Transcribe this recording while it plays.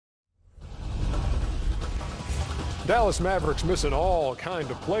Dallas Mavericks missing all kind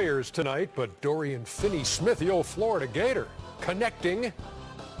of players tonight, but Dorian Finney-Smith, the old Florida Gator, connecting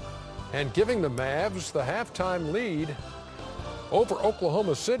and giving the Mavs the halftime lead over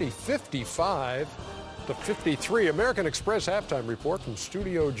Oklahoma City, 55-53. American Express halftime report from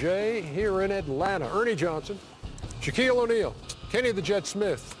Studio J here in Atlanta. Ernie Johnson, Shaquille O'Neal, Kenny the Jet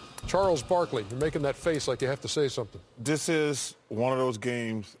Smith, Charles Barkley. You're making that face like you have to say something. This is one of those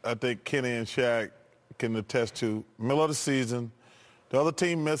games I think Kenny and Shaq can attest to. Middle of the season, the other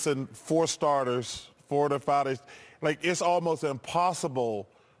team missing 4 starters, 4 of their fighters. Like, it's almost impossible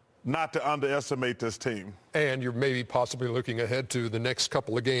not to underestimate this team. And you're maybe possibly looking ahead to the next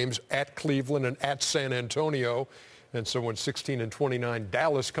couple of games at Cleveland and at San Antonio. And so when 16-29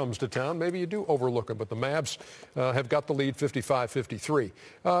 Dallas comes to town, maybe you do overlook them. But the Mavs have got the lead 55-53.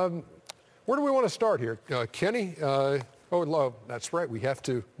 Where do we want to start here? Kenny? Oh, that's right. We have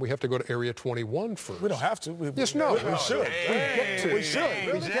to go to Area 21 first. We don't have to. We should. We should. We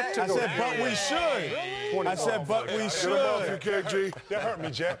should. I said, but we should. I said, but we should. KG. That hurt me,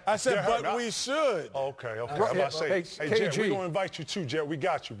 Jet. I said, but we should. Okay. I'm about to say, hey, Jet, we're going to invite you too, Jet. We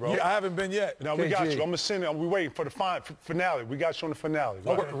got you, bro. Yeah, I haven't been yet. No, we got you. I'm going to send it. We're waiting for the finale. We got you on the finale.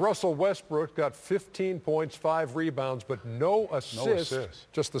 Right. Russell Westbrook got 15 points, 5 rebounds, but no assists.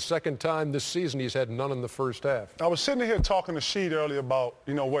 Just the second time this season he's had none in the first half. I was sitting here talking to Sheed earlier about,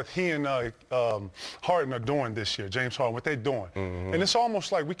 what he and Harden are doing this year, James Harden, what they're doing. Mm-hmm. And it's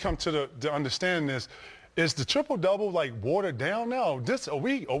almost like we come to the understanding is the triple-double like watered down now? Are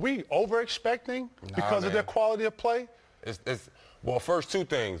we over-expecting because of their quality of play? Well, first 2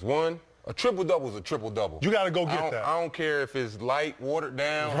 things. One, a triple-double is a triple-double. You got to go get that. I don't care if it's light, watered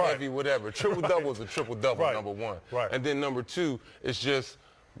down, heavy, whatever. Triple-double is a triple-double, number one. Right. And then number 2, it's just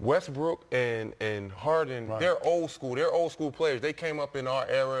Westbrook and Harden, they're old school. They're old school players. They came up in our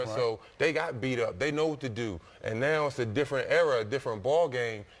era, so they got beat up. They know what to do. And now it's a different era, a different ball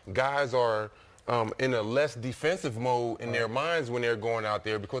game. Guys are in a less defensive mode in their minds when they're going out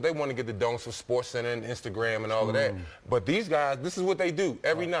there because they want to get the dunks for SportsCenter and Instagram and all of that. But these guys, this is what they do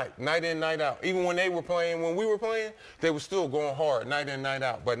every night, night in, night out. Even when we were playing, they were still going hard night in, night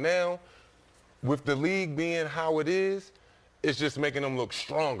out. But now, with the league being how it is, it's just making them look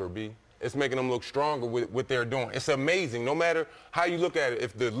stronger, B. It's making them look stronger with what they're doing. It's amazing. No matter how you look at it,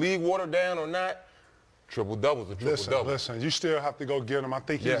 if the league watered down or not, triple-doubles are triple-double. Listen, you still have to go get him. I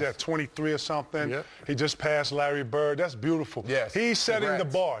think he's at 23 or something. Yep. He just passed Larry Bird. That's beautiful. Yes. He's setting the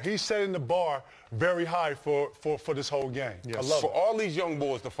bar. He's setting the bar very high for this whole game. Yes. I love for all these young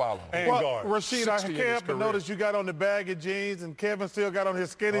boys to follow. And guard. Rashid, I can't help but notice you got on the baggy jeans and Kevin still got on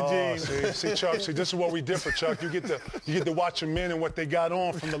his skinny jeans. See, Chuck, this is what we differ, Chuck. You get to watch the men and what they got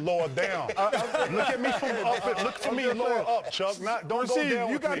on from the lower down. Look at me from up. Look for me lower up, Chuck. Don't Rashid, go down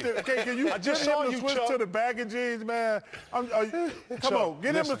you with got me. can you get him to switch to the baggy jeans, man? Come on,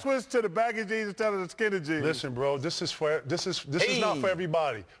 get him to switch to the baggy jeans instead of the skinny jeans. Listen, bro, this is not for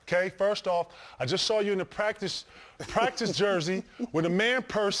everybody. Okay, first off, I just saw you in the practice jersey with a man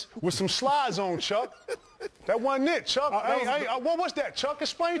purse with some slides on, Chuck. That wasn't it, Chuck. What was that, Chuck?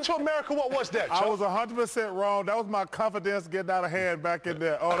 Explain to America what was that, Chuck. I was 100% wrong. That was my confidence getting out of hand back in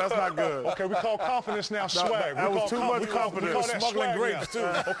there. Oh, that's not good. Okay, we call confidence now swag. That was too much confidence. We call that smuggling grapes, too.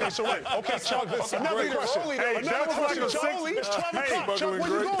 Okay, so wait. Okay, Chuck. Another question. Hey, that was like a 6 It's 12 o'clock, Chuck. Where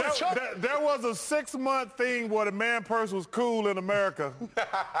you going, Chuck? There was a 6-month thing where the man purse was cool in America.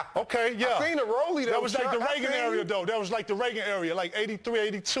 Okay, yeah. I seen a rollie, though. That was like the Reagan area, though. That was like the Reagan area, like 83,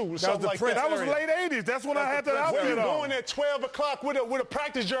 82, something like that. That was late 80s. That's when I had that outfit on. Where you going at 12 o'clock with a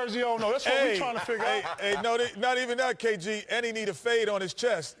practice jersey on? No, that's what we're trying to figure out. Hey, no, not even that, KG. And he need a fade on his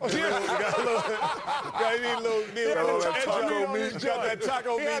chest. He need a little edge up. He got that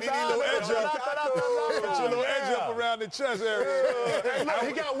taco meat. He need a little edge up. Get your little edge up around the chest area.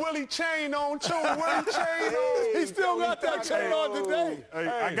 He got Willie chain on, too. Willie chain on. He still got that chain on today.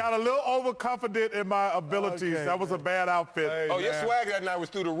 I got a little overconfident in my abilities. That was a bad outfit. Your swag that night was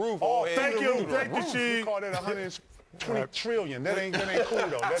through the roof. Thank you, Sheed. We call that 120 trillion. That ain't cool,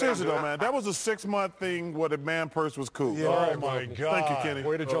 though. Seriously, though, man, that was a 6-month thing where the man purse was cool. Yeah. Oh, my God. Thank you, Kenny.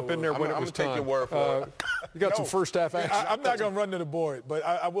 Way to jump in there when it was time. I'm going to take your word for it. You got some first-half action. I'm not going to run to the board, but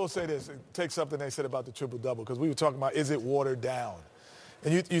I will say this. Take something they said about the triple-double, because we were talking about, is it watered down?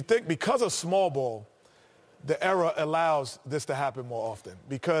 And you think because of small ball, the era allows this to happen more often.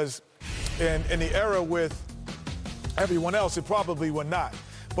 Because in the era with everyone else, it probably would not.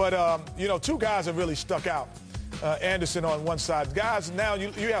 But, 2 guys have really stuck out. Anderson on one side. Guys, now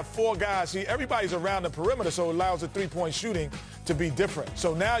you have 4 guys. See, everybody's around the perimeter, so it allows the three-point shooting to be different.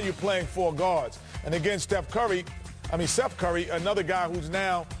 So now you're playing 4 guards. And against Steph Curry, another guy who's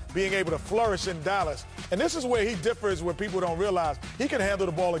now being able to flourish in Dallas. And this is where he differs where people don't realize. He can handle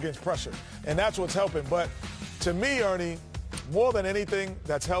the ball against pressure, and that's what's helping. But to me, Ernie, more than anything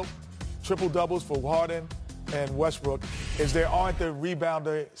that's helped triple-doubles for Harden and Westbrook is there aren't the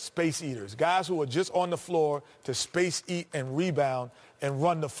rebounder space eaters, guys who are just on the floor to space eat and rebound and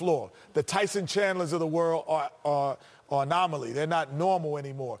run the floor. The Tyson Chandlers of the world are anomaly. They're not normal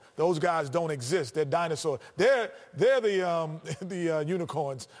anymore. Those guys don't exist. They're dinosaurs. They're the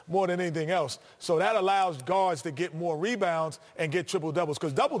unicorns more than anything else. So that allows guards to get more rebounds and get triple-doubles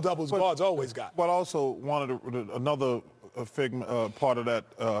because double-doubles guards always got. But also another part of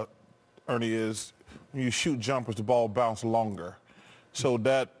that, Ernie, is when you shoot jumpers, the ball bounces longer. So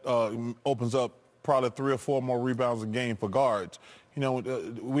that opens up probably 3 or 4 more rebounds a game for guards. You know,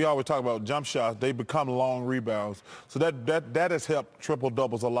 we always talk about jump shots. They become long rebounds. So that has helped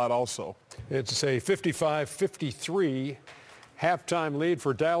triple-doubles a lot also. It's a 55-53 halftime lead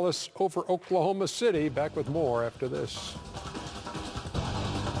for Dallas over Oklahoma City. Back with more after this.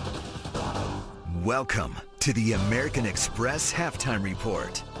 Welcome to the American Express Halftime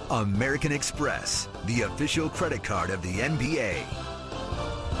Report. American Express, the official credit card of the NBA.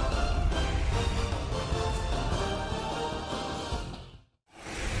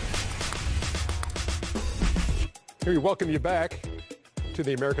 Here we welcome you back to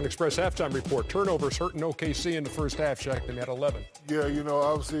the American Express Halftime Report. Turnovers hurting OKC in the first half, Shaqtin, at 11. Yeah,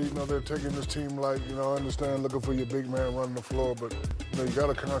 obviously, they're taking this team I understand looking for your big man running the floor, but, you got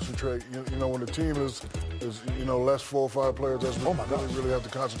to concentrate. When the team is less 4 or 5 players, that's when you really have to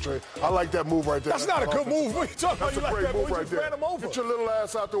concentrate. I like that move right there. That's not a good move. What are you talking about? That's a great move right there. Get your little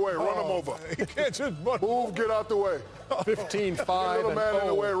ass out the way. Run them over. You can't just move, get out the way. 15-5 little man in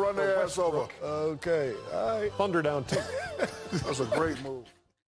the way, run their ass over. Okay, all right. Thunder down 2. That's a great move.